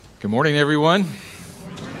Good morning, everyone.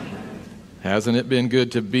 Hasn't it been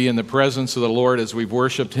good to be in the presence of the Lord as we've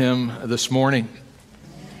worshiped Him this morning?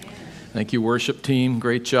 Thank you, worship team.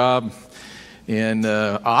 Great job. And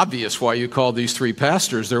obvious why you called these three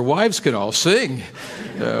pastors. Their wives can all sing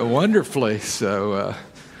wonderfully. So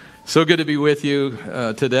good to be with you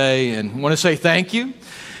today. And want to say thank you.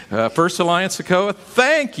 First Alliance Socoa,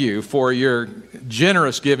 thank you for your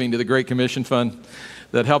generous giving to the Great Commission Fund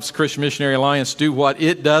that helps Christian Missionary Alliance do what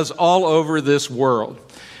it does all over this world.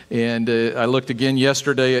 And I looked again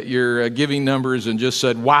yesterday at your giving numbers and just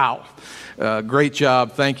said, wow, great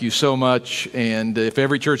job. Thank you so much. And if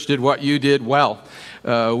every church did what you did, well,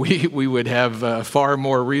 we would have far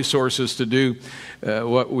more resources to do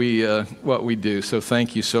what we do. So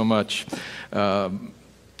thank you so much.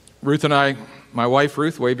 Ruth and I, my wife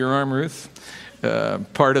Ruth, wave your arm, Ruth,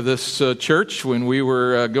 part of this church when we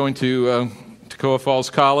were going to Toccoa Falls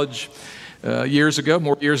College years ago,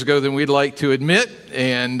 more years ago than we'd like to admit.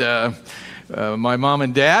 And my mom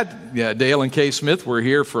and dad, Dale and Kay Smith, were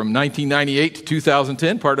here from 1998 to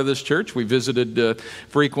 2010, part of this church. We visited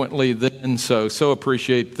frequently then, so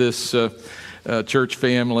appreciate this church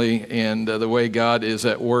family and the way God is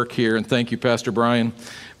at work here. And thank you, Pastor Brian,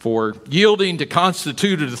 for yielding to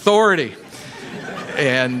constituted authority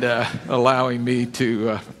and allowing me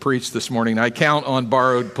to preach this morning. I count on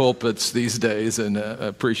borrowed pulpits these days and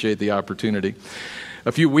appreciate the opportunity.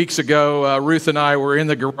 A few weeks ago, Ruth and I were in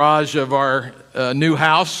the garage of our new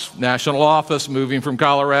house, national office, moving from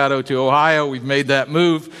Colorado to Ohio. We've made that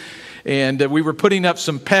move. And we were putting up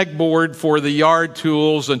some pegboard for the yard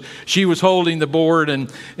tools, and she was holding the board, and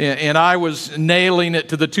I was nailing it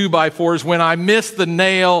to the 2x4s when I missed the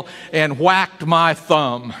nail and whacked my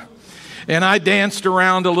thumb. And I danced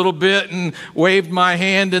around a little bit and waved my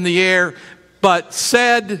hand in the air, but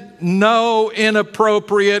said no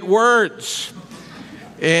inappropriate words.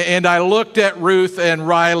 And I looked at Ruth, and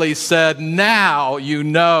Riley said, "Now you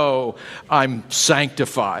know I'm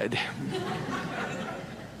sanctified."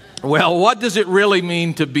 Well, what does it really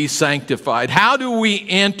mean to be sanctified? How do we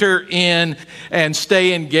enter in and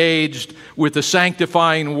stay engaged with the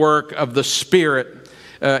sanctifying work of the Spirit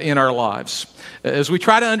in our lives? As we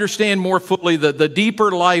try to understand more fully the deeper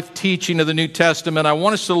life teaching of the New Testament, I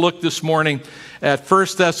want us to look this morning at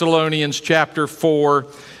 1 Thessalonians chapter 4,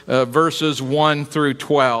 verses 1 through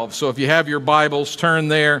 12. So if you have your Bibles, turn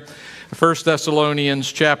there. 1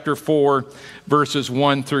 Thessalonians chapter 4, verses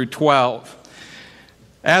 1 through 12.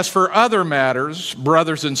 As for other matters,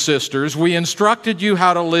 brothers and sisters, we instructed you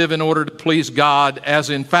how to live in order to please God, as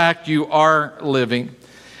in fact you are living.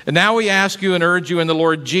 And now we ask you and urge you in the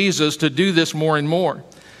Lord Jesus to do this more and more.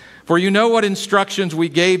 For you know what instructions we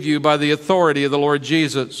gave you by the authority of the Lord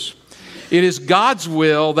Jesus. It is God's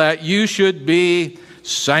will that you should be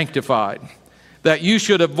sanctified, that you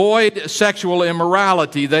should avoid sexual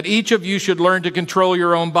immorality, that each of you should learn to control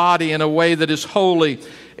your own body in a way that is holy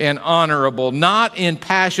and honorable, not in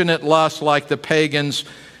passionate lust like the pagans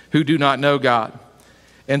who do not know God.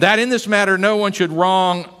 And that in this matter no one should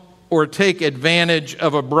wrong or take advantage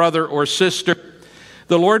of a brother or sister.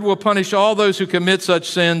 The Lord will punish all those who commit such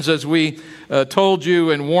sins, as we told you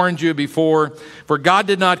and warned you before. For God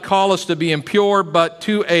did not call us to be impure, but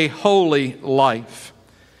to a holy life.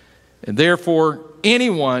 And therefore,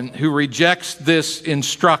 anyone who rejects this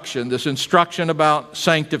instruction about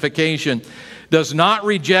sanctification, does not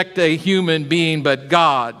reject a human being, but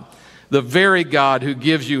God, the very God who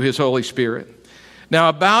gives you His Holy Spirit. Now,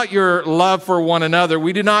 about your love for one another,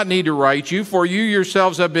 we do not need to write you, for you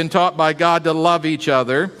yourselves have been taught by God to love each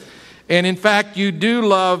other. And in fact, you do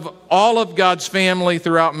love all of God's family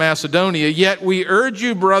throughout Macedonia. Yet we urge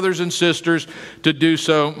you, brothers and sisters, to do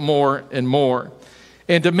so more and more.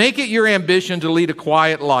 And to make it your ambition to lead a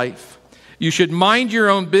quiet life. You should mind your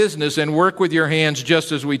own business and work with your hands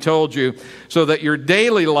just as we told you, so that your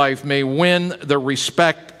daily life may win the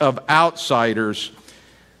respect of outsiders,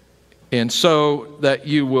 and so that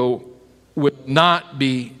you will not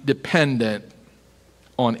be dependent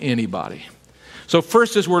on anybody. So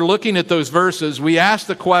first, as we're looking at those verses, we ask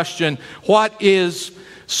the question, what is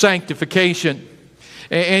sanctification?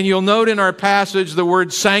 And you'll note in our passage the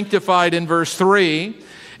word sanctified in verse 3,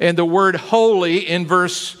 and the word holy in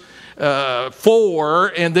verse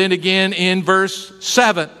 4, and then again in verse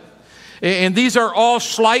 7. And these are all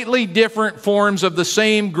slightly different forms of the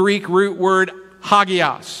same Greek root word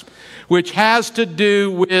hagios, which has to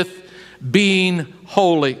do with being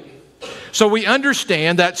holy. So we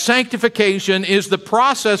understand that sanctification is the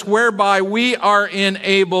process whereby we are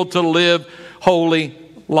enabled to live holy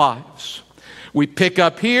lives. We pick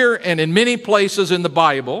up here and in many places in the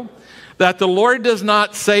Bible that the Lord does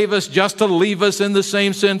not save us just to leave us in the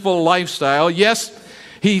same sinful lifestyle. Yes,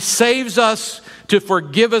 He saves us to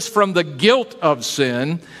forgive us from the guilt of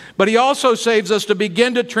sin, but He also saves us to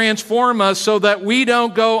begin to transform us so that we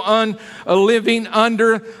don't go on living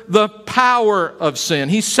under the power of sin.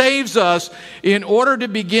 He saves us in order to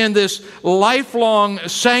begin this lifelong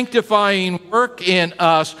sanctifying work in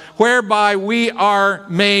us, whereby we are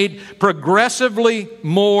made progressively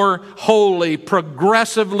more holy,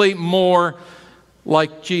 progressively more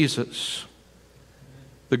like Jesus.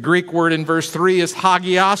 The Greek word in verse 3 is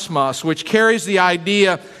hagiasmos, which carries the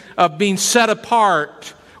idea of being set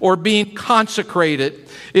apart or being consecrated.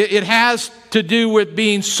 It has to do with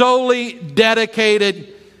being solely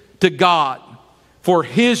dedicated to God for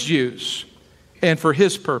His use and for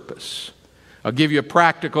His purpose. I'll give you a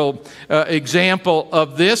practical example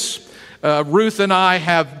of this. Ruth and I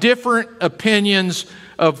have different opinions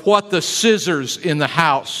of what the scissors in the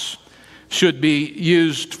house should be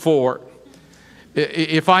used for.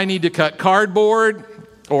 If I need to cut cardboard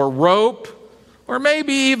or rope, or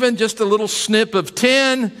maybe even just a little snip of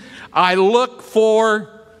tin, I look for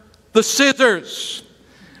the scissors.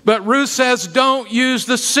 But Ruth says, don't use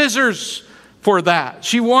the scissors for that.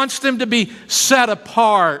 She wants them to be set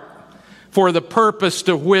apart for the purpose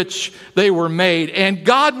to which they were made. And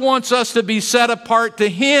God wants us to be set apart to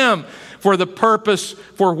Him for the purpose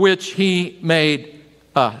for which He made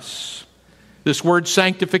us. This word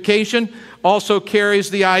sanctification also carries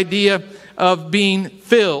the idea of being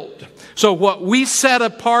filled. So what we set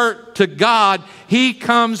apart to God, He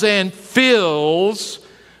comes and fills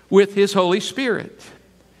with His Holy Spirit.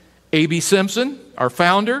 A.B. Simpson, our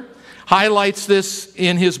founder, highlights this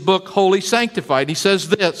in his book, Holy Sanctified. He says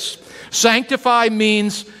this: sanctify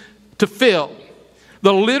means to fill.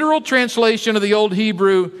 The literal translation of the Old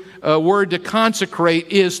Hebrew word to consecrate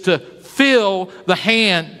is to fill the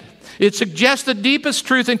hand. It suggests the deepest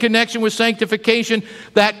truth in connection with sanctification,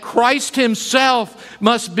 that Christ Himself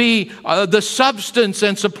must be the substance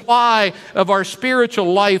and supply of our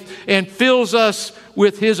spiritual life and fills us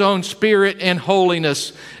with His own Spirit and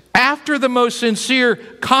holiness. After the most sincere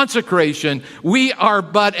consecration, we are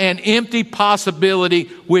but an empty possibility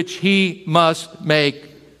which He must make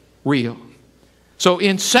real. So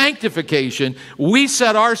in sanctification, we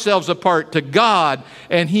set ourselves apart to God,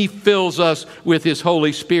 and He fills us with His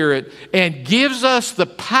Holy Spirit and gives us the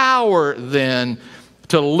power then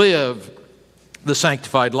to live the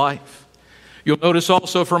sanctified life. You'll notice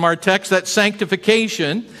also from our text that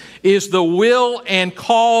sanctification is the will and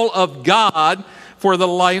call of God for the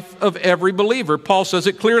life of every believer. Paul says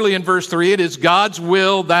it clearly in verse 3, it is God's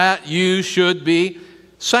will that you should be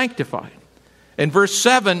sanctified. And verse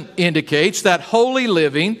 7 indicates that holy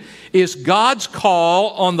living is God's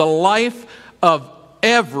call on the life of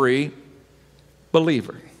every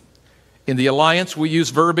believer. In the Alliance, we use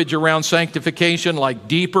verbiage around sanctification like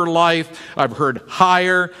deeper life. I've heard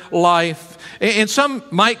higher life. And some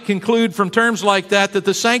might conclude from terms like that that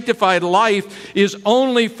the sanctified life is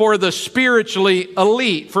only for the spiritually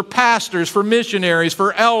elite, for pastors, for missionaries,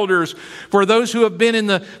 for elders, for those who have been in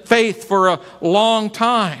the faith for a long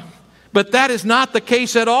time. But that is not the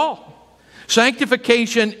case at all.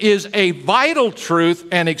 Sanctification is a vital truth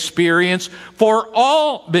and experience for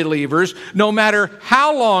all believers, no matter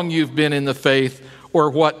how long you've been in the faith or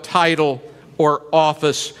what title or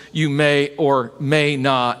office you may or may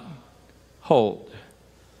not hold.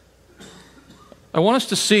 I want us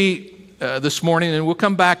to see this morning, and we'll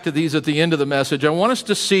come back to these at the end of the message, I want us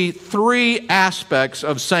to see three aspects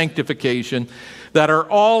of sanctification that are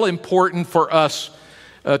all important for us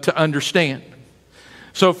to understand.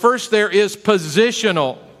 So first, there is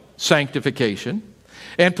positional sanctification.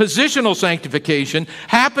 And positional sanctification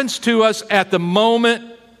happens to us at the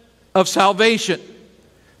moment of salvation.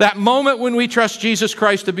 That moment when we trust Jesus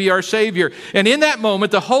Christ to be our Savior. And in that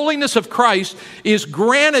moment, the holiness of Christ is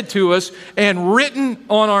granted to us and written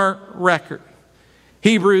on our record.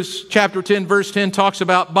 Hebrews chapter 10, verse 10 talks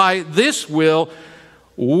about, by this will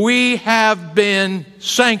we have been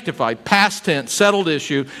sanctified, past tense, settled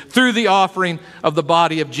issue, through the offering of the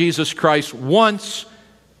body of Jesus Christ once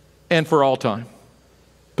and for all time.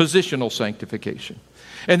 Positional sanctification.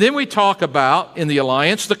 And then we talk about, in the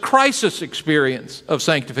Alliance, the crisis experience of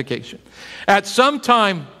sanctification. At some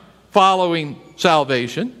time following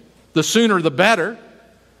salvation, the sooner the better,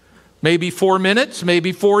 maybe 4 minutes,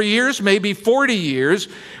 maybe 4 years, maybe 40 years,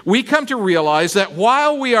 we come to realize that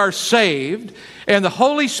while we are saved and the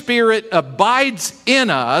Holy Spirit abides in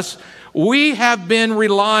us, we have been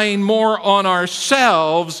relying more on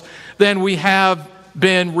ourselves than we have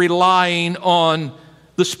been relying on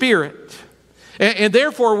the Spirit. And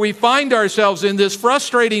therefore, we find ourselves in this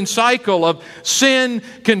frustrating cycle of sin,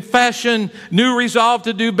 confession, new resolve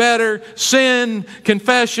to do better, sin,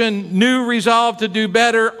 confession, new resolve to do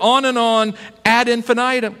better, on and on, ad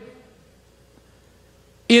infinitum.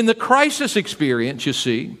 In the crisis experience, you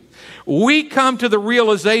see, we come to the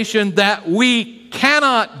realization that we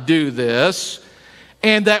cannot do this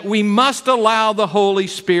and that we must allow the Holy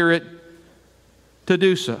Spirit to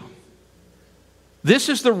do so. This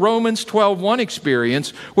is the Romans 12:1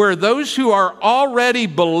 experience, where those who are already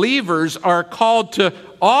believers are called to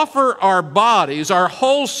offer our bodies, our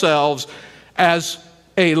whole selves, as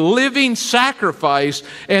a living sacrifice.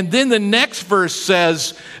 And then the next verse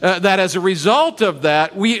says that as a result of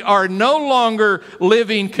that, we are no longer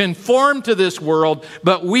living conformed to this world,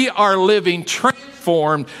 but we are living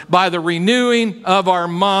transformed by the renewing of our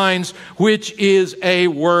minds, which is a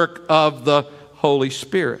work of the Holy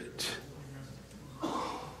Spirit.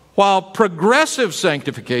 While progressive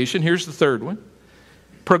sanctification, here's the third one,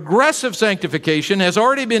 progressive sanctification has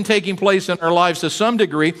already been taking place in our lives to some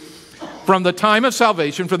degree from the time of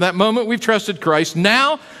salvation, from that moment we've trusted Christ.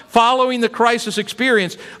 Now, following the crisis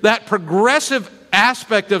experience, that progressive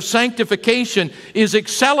aspect of sanctification is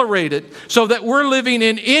accelerated so that we're living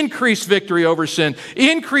in increased victory over sin,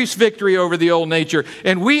 increased victory over the old nature,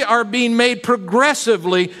 and we are being made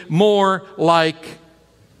progressively more like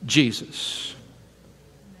Jesus.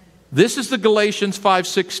 This is the Galatians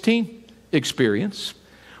 5:16 experience,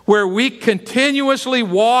 where we continuously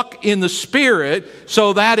walk in the Spirit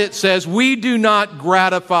so that it says we do not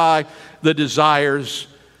gratify the desires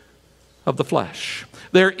of the flesh.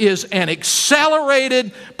 There is an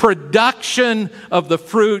accelerated production of the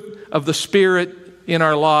fruit of the Spirit in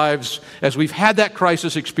our lives as we've had that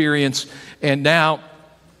crisis experience, and now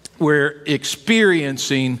we're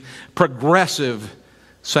experiencing progressive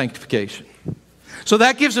sanctification. So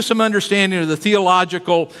that gives us some understanding of the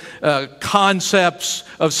theological concepts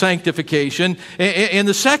of sanctification. And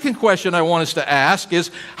the second question I want us to ask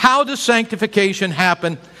is, how does sanctification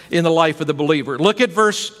happen in the life of the believer? Look at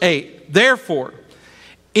verse 8. Therefore,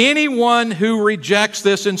 anyone who rejects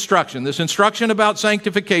this instruction about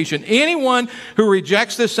sanctification, anyone who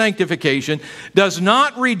rejects this sanctification does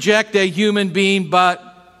not reject a human being, but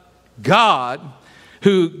God,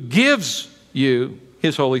 who gives you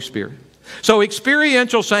His Holy Spirit. So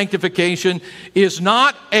experiential sanctification is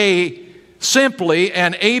not simply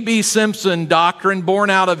an A.B. Simpson doctrine born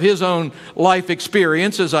out of his own life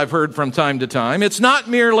experience, as I've heard from time to time. It's not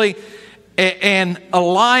merely an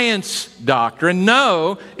alliance doctrine.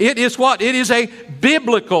 No, it is what? It is a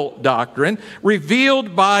biblical doctrine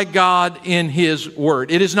revealed by God in His Word.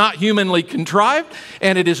 It is not humanly contrived,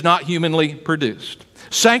 and it is not humanly produced.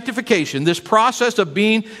 Sanctification, this process of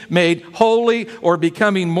being made holy or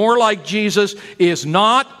becoming more like Jesus, is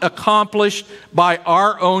not accomplished by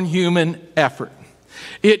our own human effort.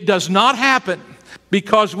 It does not happen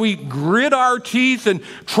because we grit our teeth and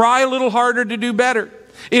try a little harder to do better.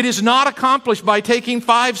 It is not accomplished by taking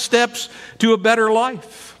 5 steps to a better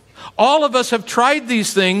life. All of us have tried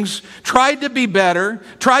these things, tried to be better,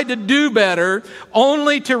 tried to do better,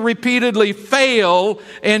 only to repeatedly fail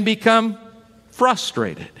and become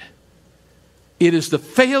frustrated. It is the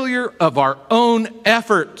failure of our own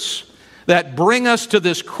efforts that bring us to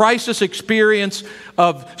this crisis experience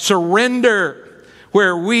of surrender,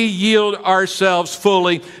 where we yield ourselves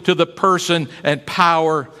fully to the person and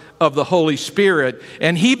power of the Holy Spirit.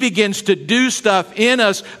 And He begins to do stuff in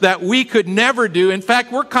us that we could never do. In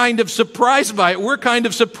fact, we're kind of surprised by it. We're kind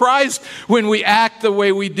of surprised when we act the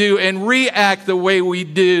way we do and react the way we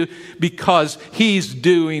do, because He's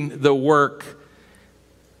doing the work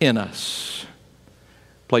in us.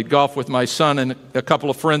 Played golf with my son and a couple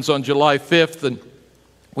of friends on July 5th, and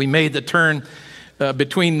we made the turn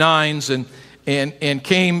between nines and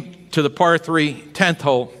came to the par 3 10th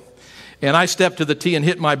hole. And I stepped to the tee and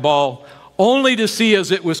hit my ball, only to see as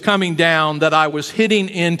it was coming down that I was hitting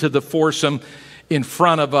into the foursome in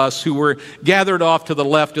front of us, who were gathered off to the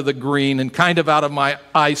left of the green and kind of out of my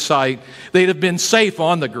eyesight. They'd have been safe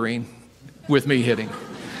on the green with me hitting.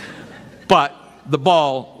 But the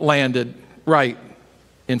ball landed right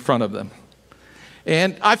in front of them.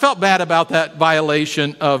 And I felt bad about that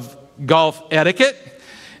violation of golf etiquette.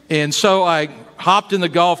 And so I hopped in the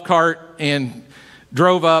golf cart and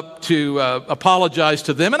drove up to apologize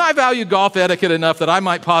to them. And I value golf etiquette enough that I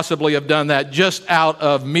might possibly have done that just out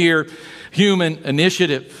of mere human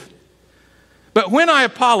initiative. But when I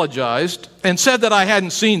apologized and said that I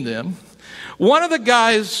hadn't seen them, one of the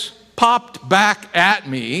guys popped back at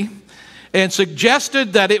me and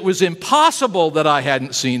suggested that it was impossible that I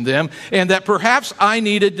hadn't seen them and that perhaps I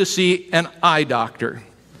needed to see an eye doctor.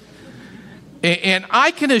 And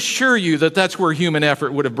I can assure you that that's where human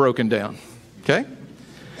effort would have broken down. Okay?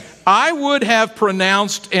 I would have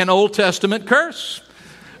pronounced an Old Testament curse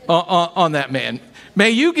on that man.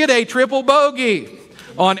 May you get a triple bogey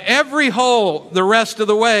on every hole the rest of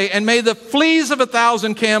the way, and may the fleas of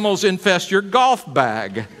 1,000 camels infest your golf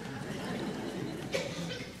bag.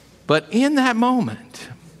 But in that moment,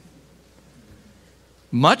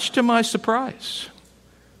 much to my surprise,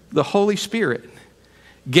 the Holy Spirit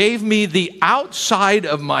gave me the outside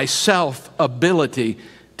of myself ability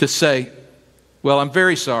to say, well, I'm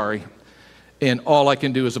very sorry, and all I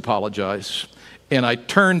can do is apologize. And I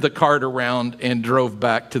turned the cart around and drove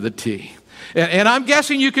back to the tee. And I'm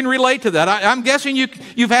guessing you can relate to that. I'm guessing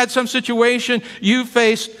you've had some situation you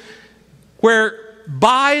faced where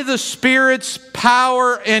by the Spirit's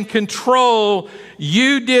power and control,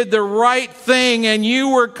 you did the right thing and you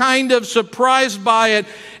were kind of surprised by it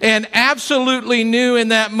and absolutely knew in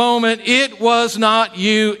that moment it was not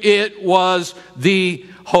you, it was the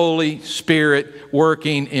Holy Spirit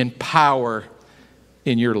working in power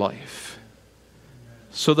in your life.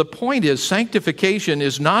 So the point is, sanctification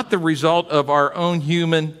is not the result of our own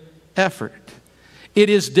human effort. It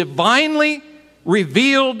is divinely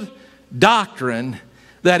revealed doctrine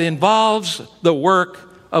that involves the work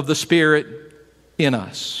of the Spirit in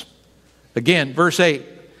us. Again, verse 8.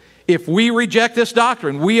 If we reject this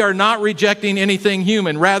doctrine, we are not rejecting anything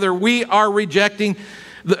human. Rather, we are rejecting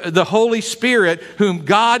the Holy Spirit, whom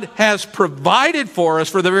God has provided for us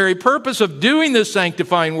for the very purpose of doing this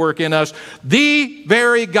sanctifying work in us. The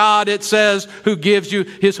very God, it says, who gives you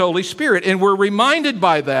His Holy Spirit. And we're reminded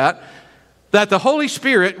by that the Holy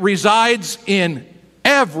Spirit resides in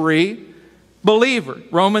every believer.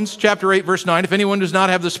 Romans chapter 8, verse 9, if anyone does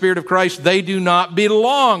not have the Spirit of Christ, they do not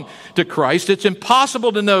belong to Christ. It's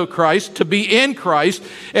impossible to know Christ, to be in Christ,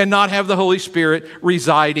 and not have the Holy Spirit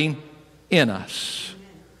residing in us.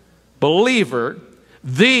 Believer,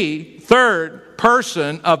 the third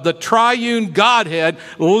person of the triune Godhead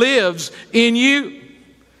lives in you.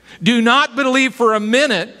 Do not believe for a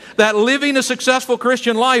minute that living a successful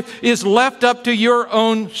Christian life is left up to your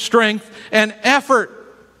own strength and effort.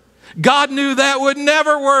 God knew that would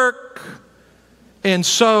never work. And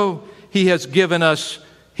so He has given us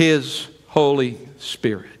His Holy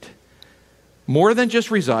Spirit. More than just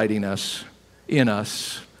residing in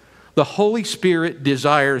us, the Holy Spirit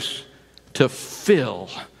desires to fill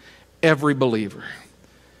every believer.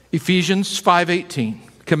 Ephesians 5:18,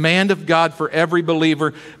 command of God for every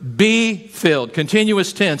believer, be filled.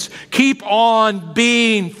 Continuous tense, keep on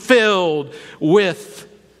being filled with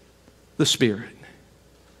the Spirit.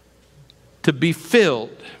 To be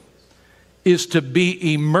filled is to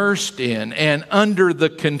be immersed in and under the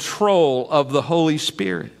control of the Holy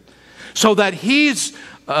Spirit, so that He's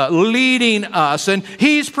leading us, and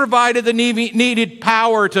He's provided the needed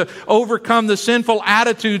power to overcome the sinful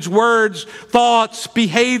attitudes, words, thoughts,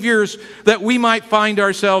 behaviors that we might find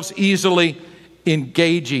ourselves easily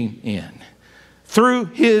engaging in. Through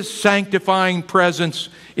His sanctifying presence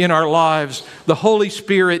in our lives, the Holy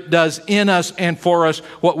Spirit does in us and for us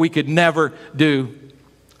what we could never do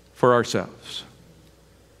for ourselves.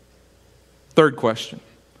 Third question.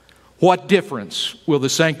 What difference will the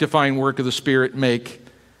sanctifying work of the Spirit make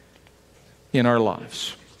in our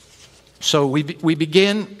lives? So we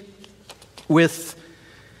begin with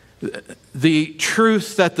the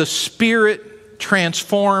truth that the Spirit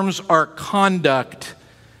transforms our conduct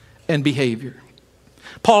and behavior.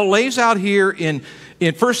 Paul lays out here in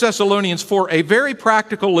 1 Thessalonians 4 a very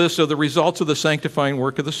practical list of the results of the sanctifying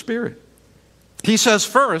work of the Spirit. He says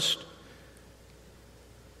first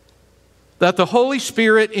that the Holy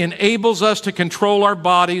Spirit enables us to control our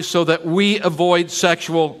bodies so that we avoid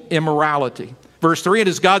sexual immorality. Verse 3, it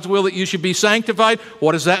is God's will that you should be sanctified.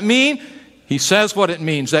 What does that mean? He says what it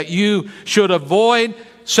means, that you should avoid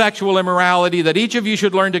sexual immorality, that each of you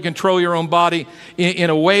should learn to control your own body in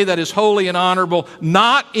a way that is holy and honorable,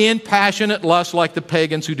 not in passionate lust like the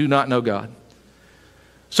pagans who do not know God.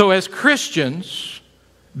 So as Christians,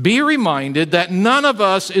 be reminded that none of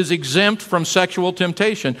us is exempt from sexual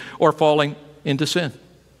temptation or falling into sin.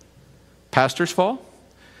 Pastors fall,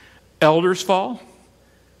 elders fall,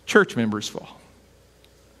 church members fall.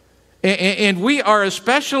 And we are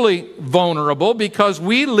especially vulnerable because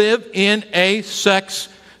we live in a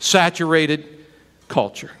sex-saturated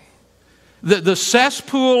culture. The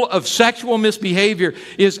cesspool of sexual misbehavior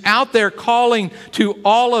is out there calling to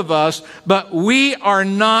all of us, but we are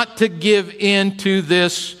not to give in to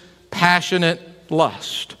this passionate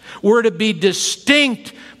lust. We're to be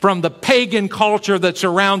distinct from the pagan culture that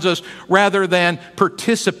surrounds us rather than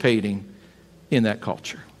participating in that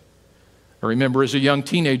culture. I remember as a young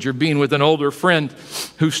teenager being with an older friend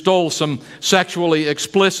who stole some sexually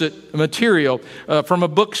explicit material from a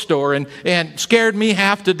bookstore and scared me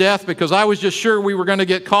half to death because I was just sure we were going to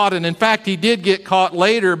get caught. And in fact, he did get caught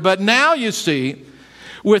later. But now you see,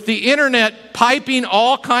 with the internet piping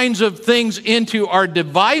all kinds of things into our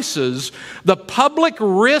devices, the public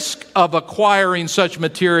risk of acquiring such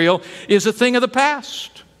material is a thing of the past.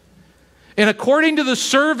 And according to the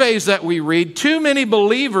surveys that we read, too many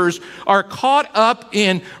believers are caught up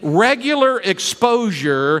in regular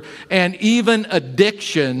exposure and even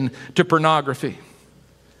addiction to pornography.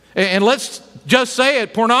 And let's just say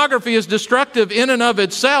it, pornography is destructive in and of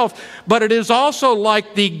itself, but it is also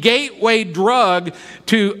like the gateway drug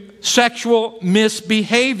to sexual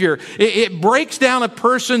misbehavior. It breaks down a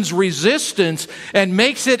person's resistance and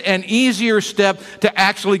makes it an easier step to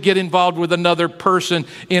actually get involved with another person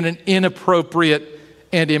in an inappropriate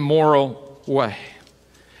and immoral way.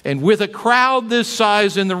 And with a crowd this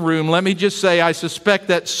size in the room, let me just say, I suspect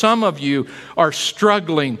that some of you are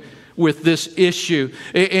struggling with this issue.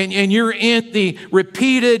 And you're in the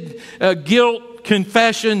repeated guilt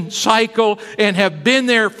confession cycle and have been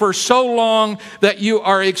there for so long that you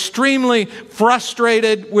are extremely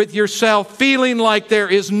frustrated with yourself, feeling like there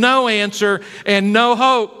is no answer and no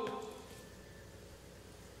hope.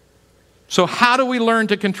 So how do we learn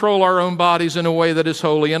to control our own bodies in a way that is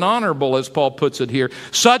holy and honorable, as Paul puts it here?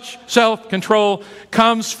 Such self-control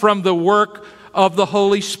comes from the work of the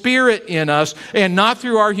Holy Spirit in us and not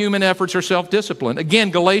through our human efforts or self-discipline. Again,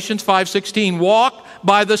 Galatians 5:16, walk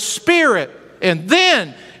by the Spirit, and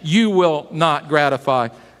then you will not gratify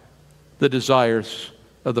the desires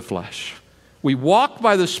of the flesh. We walk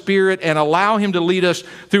by the Spirit and allow Him to lead us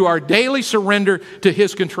through our daily surrender to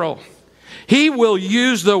His control. He will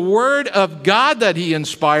use the Word of God that He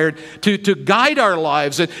inspired to guide our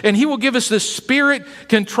lives. And He will give us this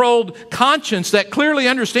Spirit-controlled conscience that clearly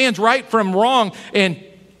understands right from wrong and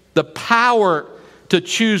the power to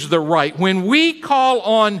choose the right. When we call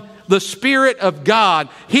on the Spirit of God,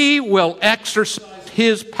 He will exercise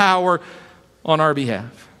His power on our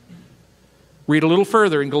behalf. Read a little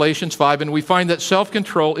further in Galatians 5, and we find that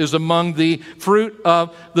self-control is among the fruit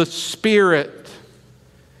of the Spirit.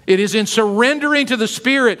 It is in surrendering to the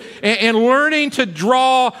Spirit and learning to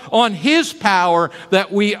draw on His power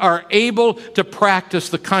that we are able to practice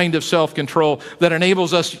the kind of self-control that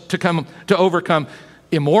enables us to overcome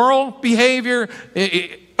immoral behavior,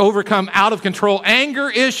 overcome out-of-control anger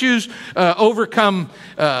issues, overcome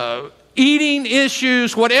eating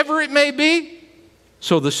issues, whatever it may be.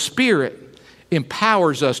 So the Spirit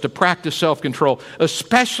empowers us to practice self-control,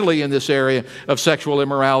 especially in this area of sexual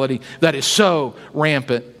immorality that is so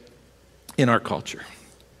rampant in our culture.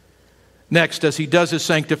 Next, as He does His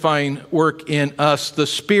sanctifying work in us, the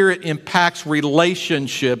Spirit impacts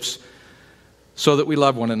relationships so that we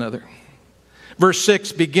love one another. Verse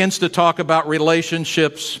 6 begins to talk about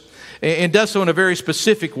relationships and does so in a very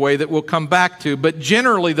specific way that we'll come back to, but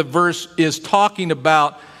generally the verse is talking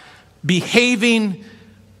about behaving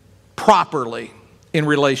properly in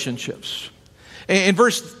relationships. And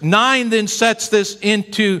verse 9 then sets this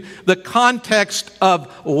into the context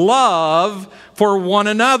of love for one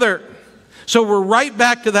another. So we're right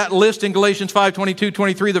back to that list in Galatians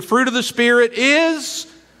 5:22-23. The fruit of the Spirit is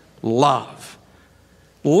love.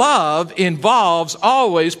 Love involves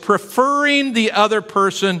always preferring the other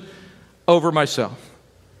person over myself.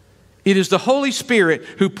 It is the Holy Spirit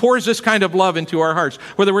who pours this kind of love into our hearts.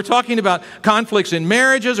 Whether we're talking about conflicts in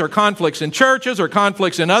marriages or conflicts in churches or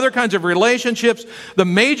conflicts in other kinds of relationships, the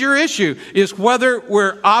major issue is whether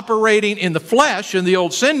we're operating in the flesh, in the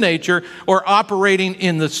old sin nature, or operating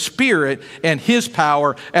in the Spirit and His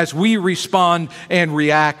power as we respond and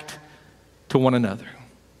react to one another.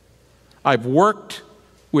 I've worked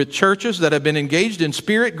with churches that have been engaged in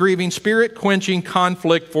spirit-grieving, spirit-quenching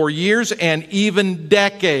conflict for years and even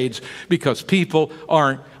decades because people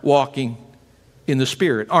aren't walking in the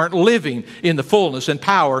Spirit, aren't living in the fullness and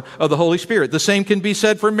power of the Holy Spirit. The same can be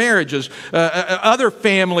said for marriages, other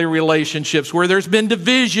family relationships where there's been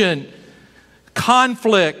division,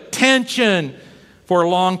 conflict, tension for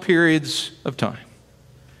long periods of time.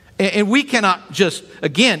 And we cannot just,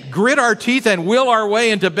 again, grit our teeth and will our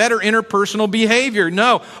way into better interpersonal behavior.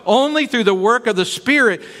 No, only through the work of the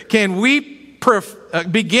Spirit can we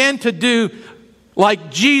begin to do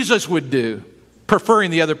like Jesus would do,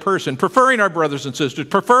 preferring the other person, preferring our brothers and sisters,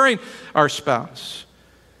 preferring our spouse,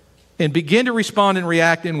 and begin to respond and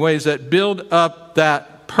react in ways that build up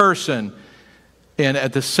that person and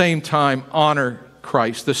at the same time honor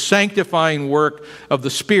Christ. The sanctifying work of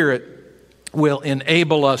the Spirit will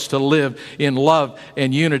enable us to live in love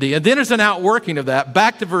and unity. And then there's an outworking of that.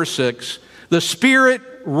 Back to verse 6. The Spirit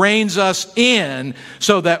reins us in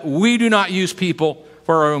so that we do not use people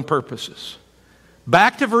for our own purposes.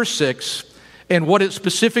 Back to verse 6 and what it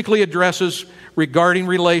specifically addresses regarding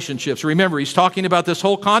relationships. Remember, he's talking about this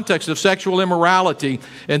whole context of sexual immorality,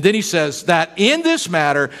 and then he says that in this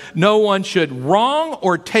matter, no one should wrong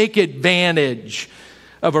or take advantage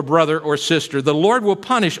of a brother or sister. The Lord will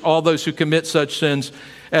punish all those who commit such sins,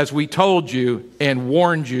 as we told you and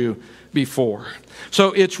warned you before.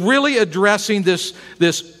 So it's really addressing this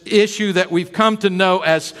issue that we've come to know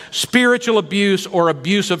as spiritual abuse or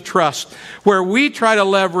abuse of trust, where we try to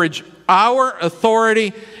leverage our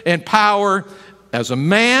authority and power as a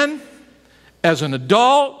man, as an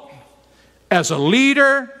adult, as a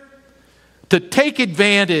leader, to take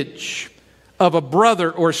advantage of a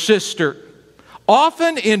brother or sister,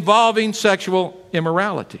 often involving sexual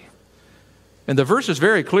immorality. And the verse is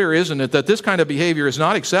very clear, isn't it, that this kind of behavior is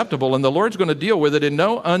not acceptable, and the Lord's going to deal with it in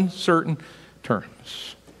no uncertain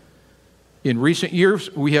terms. In recent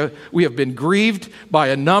years, we have been grieved by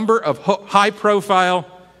a number of high-profile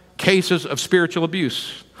cases of spiritual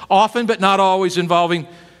abuse, often but not always involving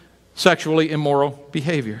sexually immoral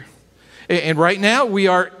behavior. And right now, we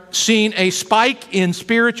are seeing a spike in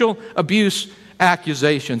spiritual abuse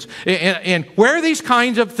accusations. And where these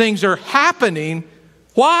kinds of things are happening,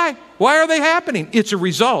 why? Why are they happening? It's a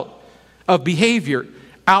result of behavior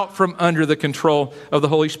out from under the control of the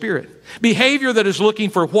Holy Spirit. Behavior that is looking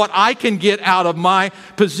for what I can get out of my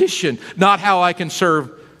position, not how I can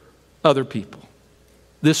serve other people.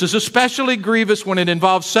 This is especially grievous when it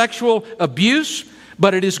involves sexual abuse,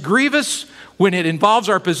 but it is grievous when it involves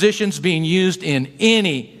our positions being used in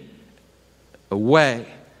any way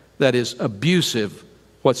that is abusive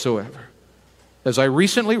whatsoever. As I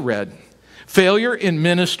recently read, failure in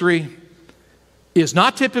ministry is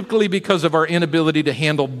not typically because of our inability to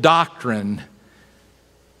handle doctrine.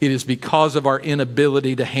 It is because of our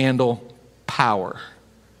inability to handle power.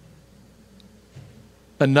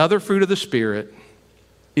 Another fruit of the Spirit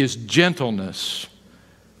is gentleness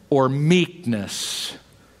or meekness.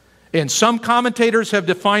 And some commentators have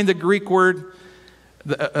defined the Greek word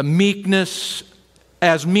meekness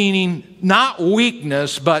as meaning not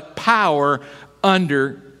weakness, but power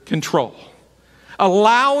under control.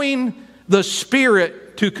 Allowing the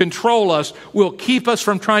Spirit to control us will keep us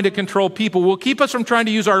from trying to control people, will keep us from trying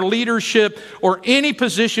to use our leadership or any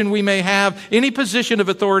position we may have, any position of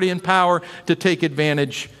authority and power to take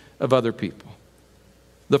advantage of other people.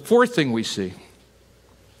 The fourth thing we see,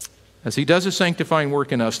 as He does His sanctifying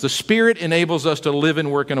work in us, the Spirit enables us to live and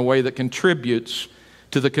work in a way that contributes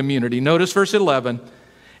to the community. Notice verse 11,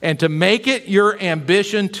 and to make it your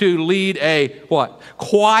ambition to lead a, what?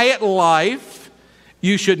 Quiet life.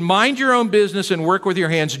 You should mind your own business and work with your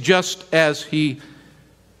hands just as He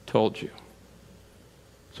told you.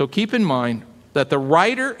 So keep in mind that the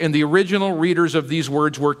writer and the original readers of these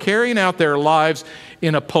words were carrying out their lives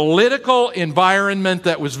in a political environment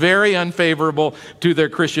that was very unfavorable to their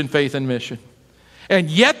Christian faith and mission. And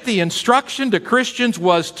yet the instruction to Christians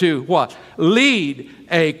was to what? Lead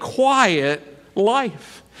a quiet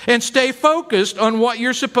life and stay focused on what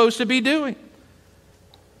you're supposed to be doing.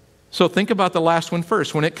 So think about the last one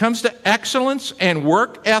first. When it comes to excellence and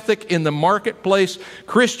work ethic in the marketplace,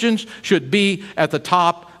 Christians should be at the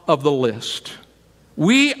top of the list.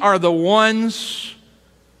 We are the ones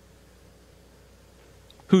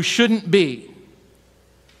who shouldn't be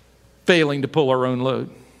failing to pull our own load.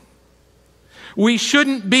 We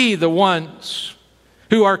shouldn't be the ones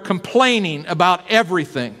who are complaining about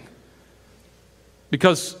everything.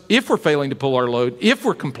 Because if we're failing to pull our load, if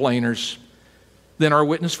we're complainers, then our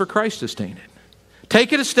witness for Christ is tainted.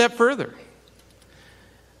 Take it a step further.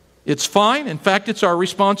 It's fine. In fact, it's our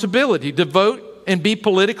responsibility to vote and be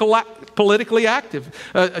politically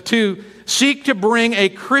active, to seek to bring a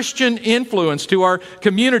Christian influence to our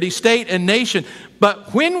community, state, and nation.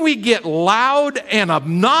 But when we get loud and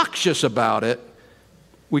obnoxious about it,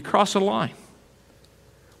 we cross a line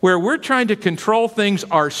where we're trying to control things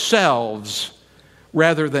ourselves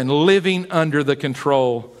rather than living under the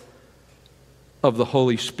control of the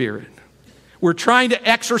Holy Spirit. We're trying to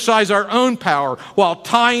exercise our own power while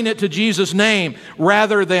tying it to Jesus' name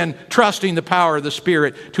rather than trusting the power of the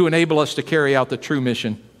Spirit to enable us to carry out the true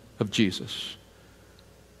mission of Jesus,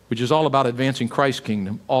 which is all about advancing Christ's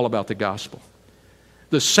kingdom, all about the gospel.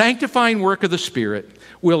 The sanctifying work of the Spirit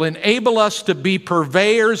will enable us to be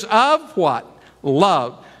purveyors of what?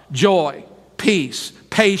 Love, joy, peace,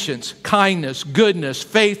 patience, kindness, goodness,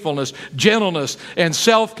 faithfulness, gentleness, and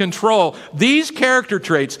self-control. These character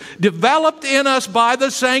traits developed in us by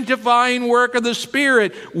the sanctifying work of the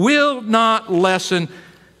Spirit will not lessen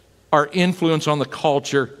our influence on the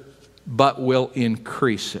culture but will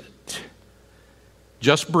increase it.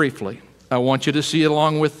 Just briefly, I want you to see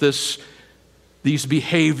along with these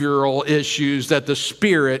behavioral issues that the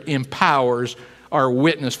Spirit empowers our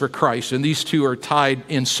witness for Christ. And these two are tied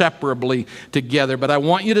inseparably together. But I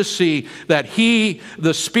want you to see that He,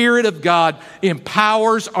 the Spirit of God,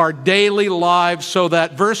 empowers our daily lives so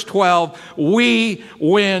that, verse 12, we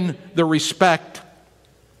win the respect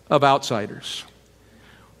of outsiders.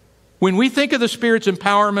 When we think of the Spirit's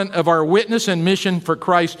empowerment of our witness and mission for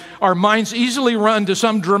Christ, our minds easily run to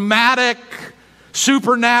some dramatic,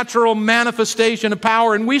 supernatural manifestation of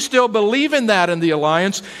power, and we still believe in that in the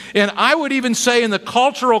Alliance. And I would even say in the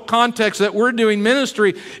cultural context that we're doing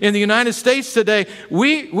ministry in the United States today,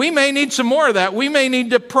 we may need some more of that. We may need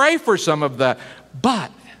to pray for some of that.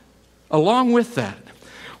 But along with that,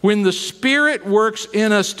 when the Spirit works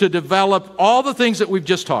in us to develop all the things that we've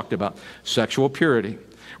just talked about, sexual purity,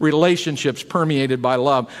 relationships permeated by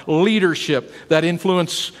love, leadership that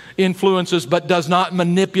influences but does not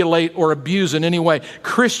manipulate or abuse in any way,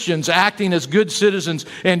 Christians acting as good citizens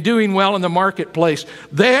and doing well in the marketplace.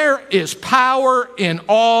 There is power in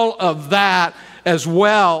all of that as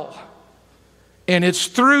well. And it's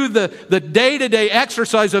through the day-to-day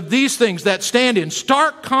exercise of these things that stand in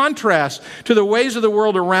stark contrast to the ways of the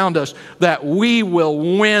world around us that we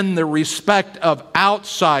will win the respect of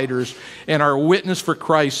outsiders, and our witness for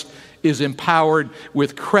Christ is empowered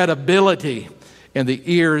with credibility, and the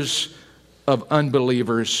ears of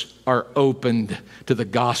unbelievers are opened to the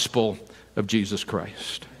gospel of Jesus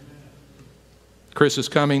Christ. Chris is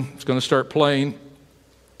coming. It's going to start playing.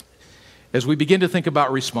 As we begin to think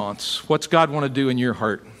about response, what's God want to do in your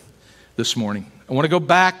heart this morning? I want to go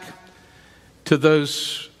back to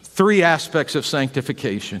those three aspects of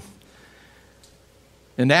sanctification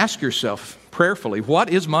and ask yourself prayerfully, what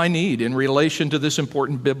is my need in relation to this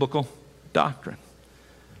important biblical doctrine?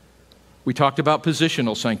 We talked about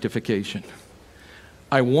positional sanctification.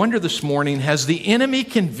 I wonder this morning, has the enemy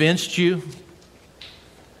convinced you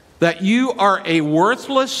that you are a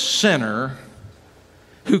worthless sinner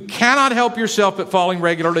who cannot help yourself but falling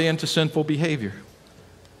regularly into sinful behavior?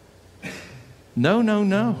 No, no,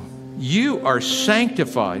 no. You are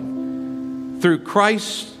sanctified through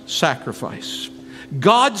Christ's sacrifice.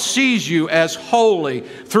 God sees you as holy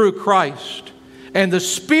through Christ, and the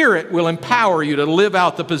Spirit will empower you to live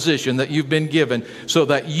out the position that you've been given so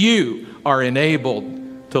that you are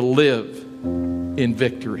enabled to live in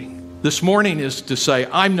victory. This morning is to say,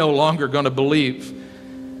 I'm no longer going to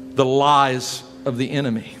believe the lies of the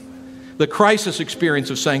enemy. The crisis experience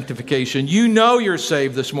of sanctification. You know you're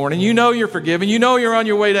saved this morning. You know you're forgiven. You know you're on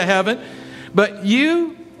your way to heaven. But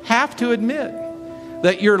you have to admit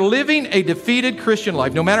that you're living a defeated Christian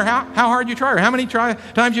life, no matter how hard you try or how many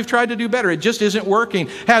times you've tried to do better. It just isn't working.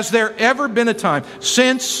 Has there ever been a time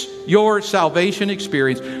since your salvation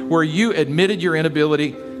experience where you admitted your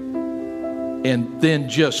inability and then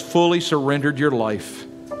just fully surrendered your life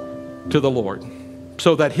to the Lord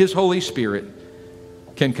so that His Holy Spirit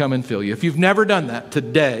can come and fill you? If you've never done that,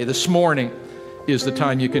 today, this morning, is the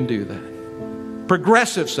time you can do that.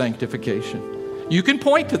 Progressive sanctification. You can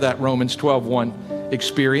point to that Romans 12:1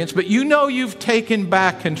 experience, but you know you've taken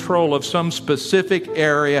back control of some specific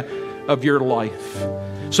area of your life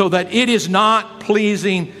so that it is not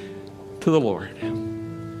pleasing to the Lord.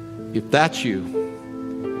 If that's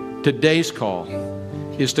you, today's call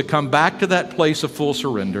is to come back to that place of full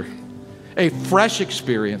surrender. A fresh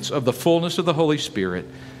experience of the fullness of the Holy Spirit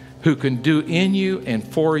who can do in you and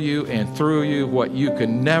for you and through you what you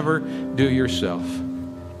can never do yourself.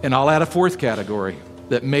 And I'll add a fourth category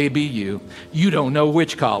that may be you. You don't know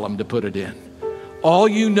which column to put it in. All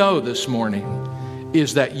you know this morning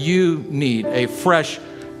is that you need a fresh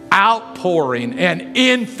outpouring and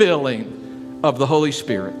infilling of the Holy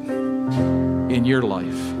Spirit in your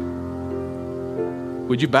life.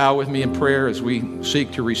 Would you bow with me in prayer as we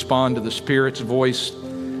seek to respond to the Spirit's voice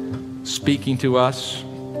speaking to us?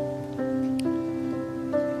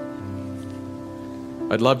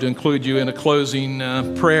 I'd love to include you in a closing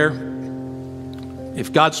prayer.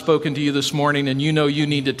 If God's spoken to you this morning and you know you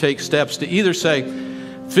need to take steps to either say,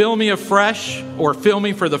 fill me afresh or fill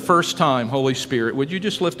me for the first time, Holy Spirit, would you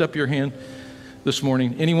just lift up your hand this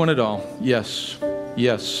morning? Anyone at all? Yes.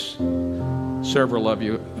 Yes. Several of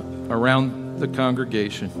you around the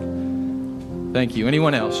congregation. Thank you.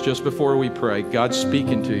 Anyone else? Just before we pray, God's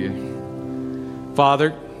speaking to you.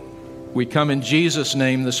 Father, we come in Jesus'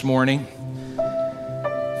 name this morning.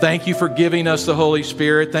 Thank you for giving us the Holy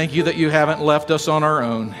Spirit. Thank you that you haven't left us on our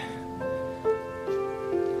own.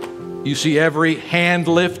 You see every hand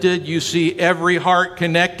lifted. You see every heart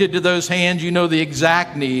connected to those hands. You know the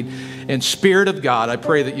exact need. And Spirit of God, I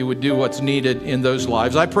pray that you would do what's needed in those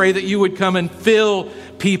lives. I pray that you would come and fill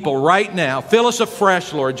people right now. Fill us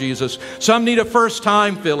afresh, Lord Jesus. Some need a first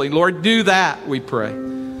time filling. Lord, do that, we pray.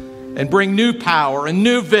 And bring new power and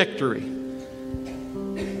new victory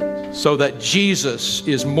so that Jesus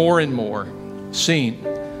is more and more seen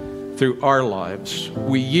through our lives.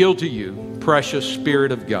 We yield to you, precious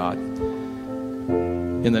Spirit of God.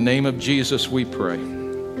 In the name of Jesus we pray.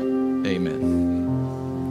 Amen.